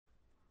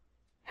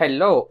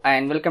Hello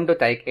and welcome to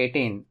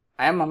taik18.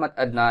 I am Mohammad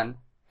Adnan,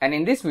 and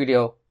in this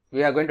video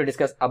we are going to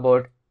discuss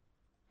about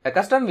a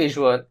custom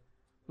visual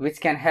which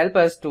can help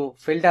us to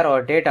filter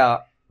our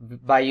data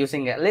by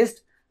using a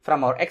list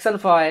from our Excel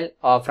file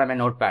or from a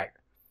notepad.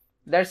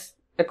 That's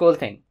a cool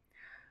thing.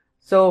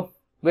 So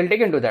we'll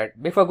dig into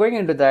that. Before going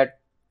into that,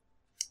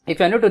 if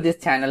you are new to this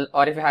channel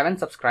or if you haven't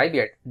subscribed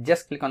yet,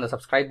 just click on the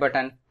subscribe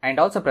button and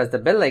also press the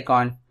bell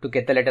icon to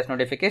get the latest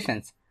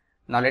notifications.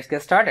 Now let's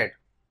get started.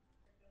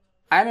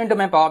 I am into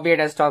my Power BI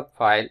desktop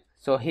file.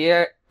 So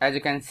here, as you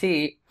can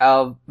see,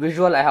 a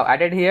visual I have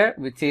added here,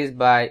 which is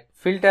by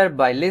filter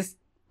by list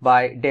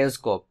by dev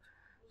scope.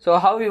 So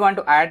how we want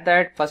to add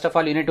that? First of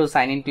all, you need to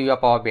sign into your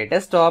Power BI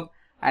desktop,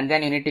 and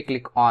then you need to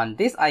click on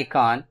this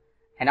icon,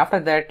 and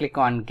after that click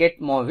on get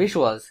more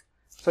visuals.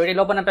 So it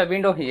will open up a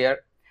window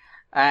here,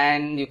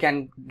 and you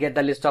can get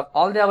the list of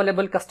all the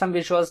available custom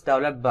visuals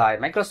developed by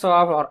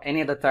Microsoft or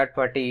any other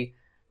third-party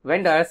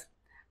vendors.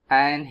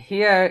 And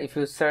here, if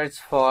you search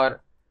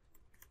for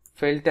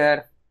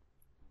filter,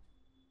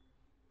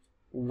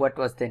 what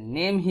was the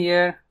name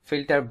here?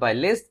 Filter by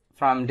list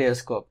from dev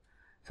scope.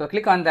 So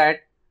click on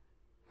that,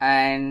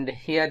 and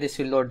here this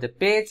will load the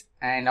page,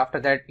 and after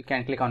that you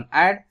can click on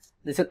add.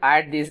 This will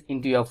add this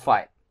into your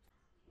file.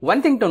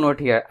 One thing to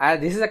note here, as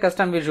this is a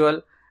custom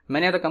visual,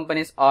 many of the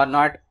companies are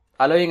not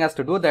allowing us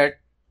to do that,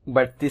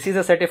 but this is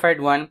a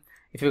certified one.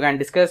 If you can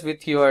discuss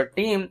with your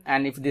team,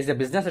 and if this is a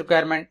business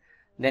requirement,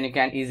 then you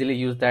can easily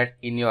use that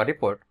in your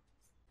report.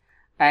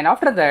 And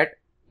after that,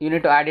 you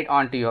need to add it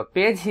onto your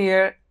page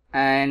here,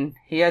 and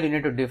here you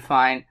need to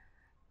define,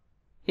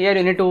 here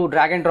you need to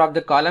drag and drop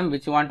the column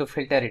which you want to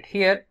filter it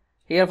here.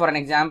 Here for an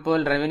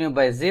example, revenue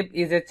by zip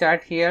is a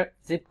chart here,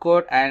 zip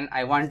code, and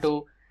I want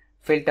to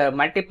filter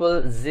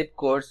multiple zip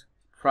codes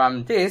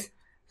from this.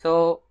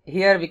 So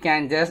here we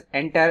can just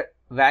enter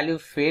value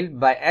field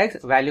by X,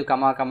 value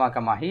comma comma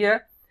comma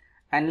here,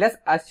 and let's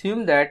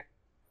assume that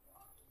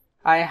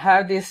I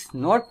have this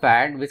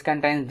notepad which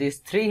contains these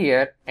three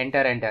here, enter,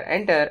 enter,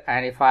 enter,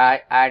 and if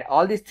I add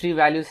all these three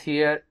values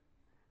here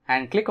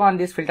and click on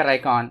this filter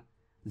icon,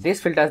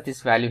 this filters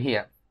this value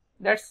here.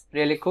 That's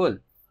really cool.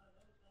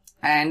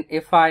 And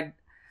if I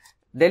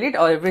delete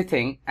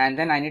everything and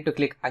then I need to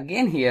click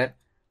again here,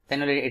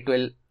 then only it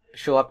will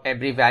show up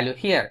every value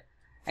here.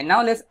 And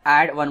now let's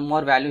add one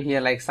more value here,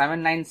 like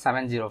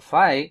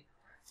 79705,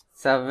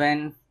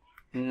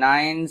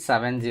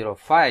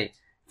 79705.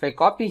 If I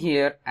copy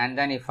here and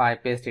then if I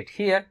paste it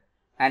here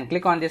and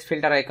click on this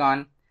filter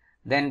icon,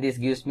 then this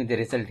gives me the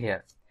result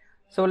here.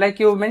 So like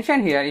you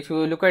mentioned here, if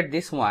you look at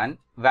this one,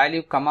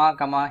 value comma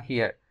comma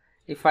here,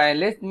 if I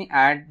let me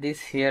add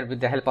this here with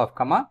the help of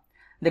comma,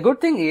 the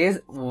good thing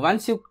is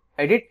once you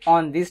edit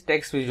on this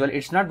text visual,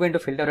 it's not going to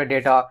filter the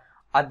data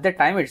at the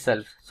time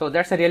itself. So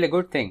that's a really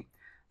good thing.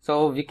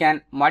 So we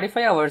can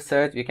modify our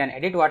search, we can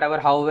edit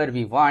whatever however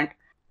we want,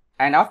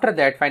 and after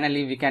that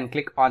finally we can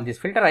click on this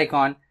filter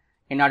icon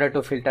in order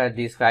to filter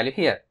this value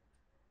here.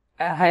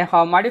 I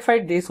have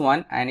modified this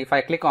one, and if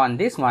I click on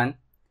this one,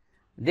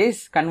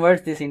 this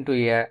converts this into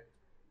a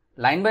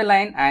line by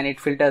line and it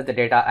filters the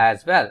data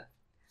as well.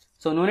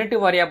 So no need to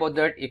worry about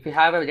that. If you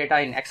have a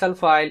data in Excel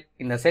file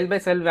in the cell by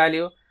cell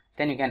value,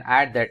 then you can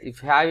add that.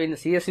 If you have in the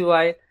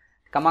CSUI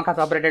comma class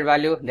operated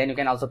value, then you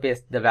can also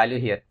paste the value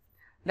here.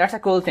 That's a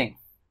cool thing,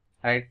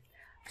 right?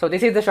 So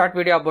this is the short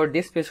video about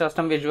this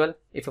custom visual.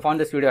 If you found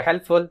this video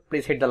helpful,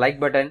 please hit the like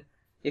button.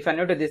 If you are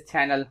new to this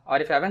channel or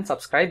if you haven't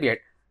subscribed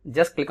yet,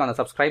 just click on the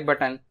subscribe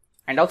button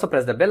and also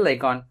press the bell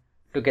icon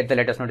to get the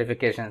latest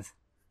notifications.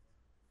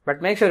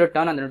 But make sure to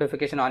turn on the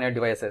notification on your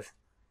devices.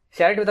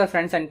 Share it with your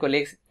friends and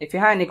colleagues. If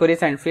you have any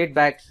queries and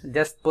feedback,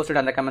 just post it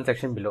on the comment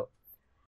section below.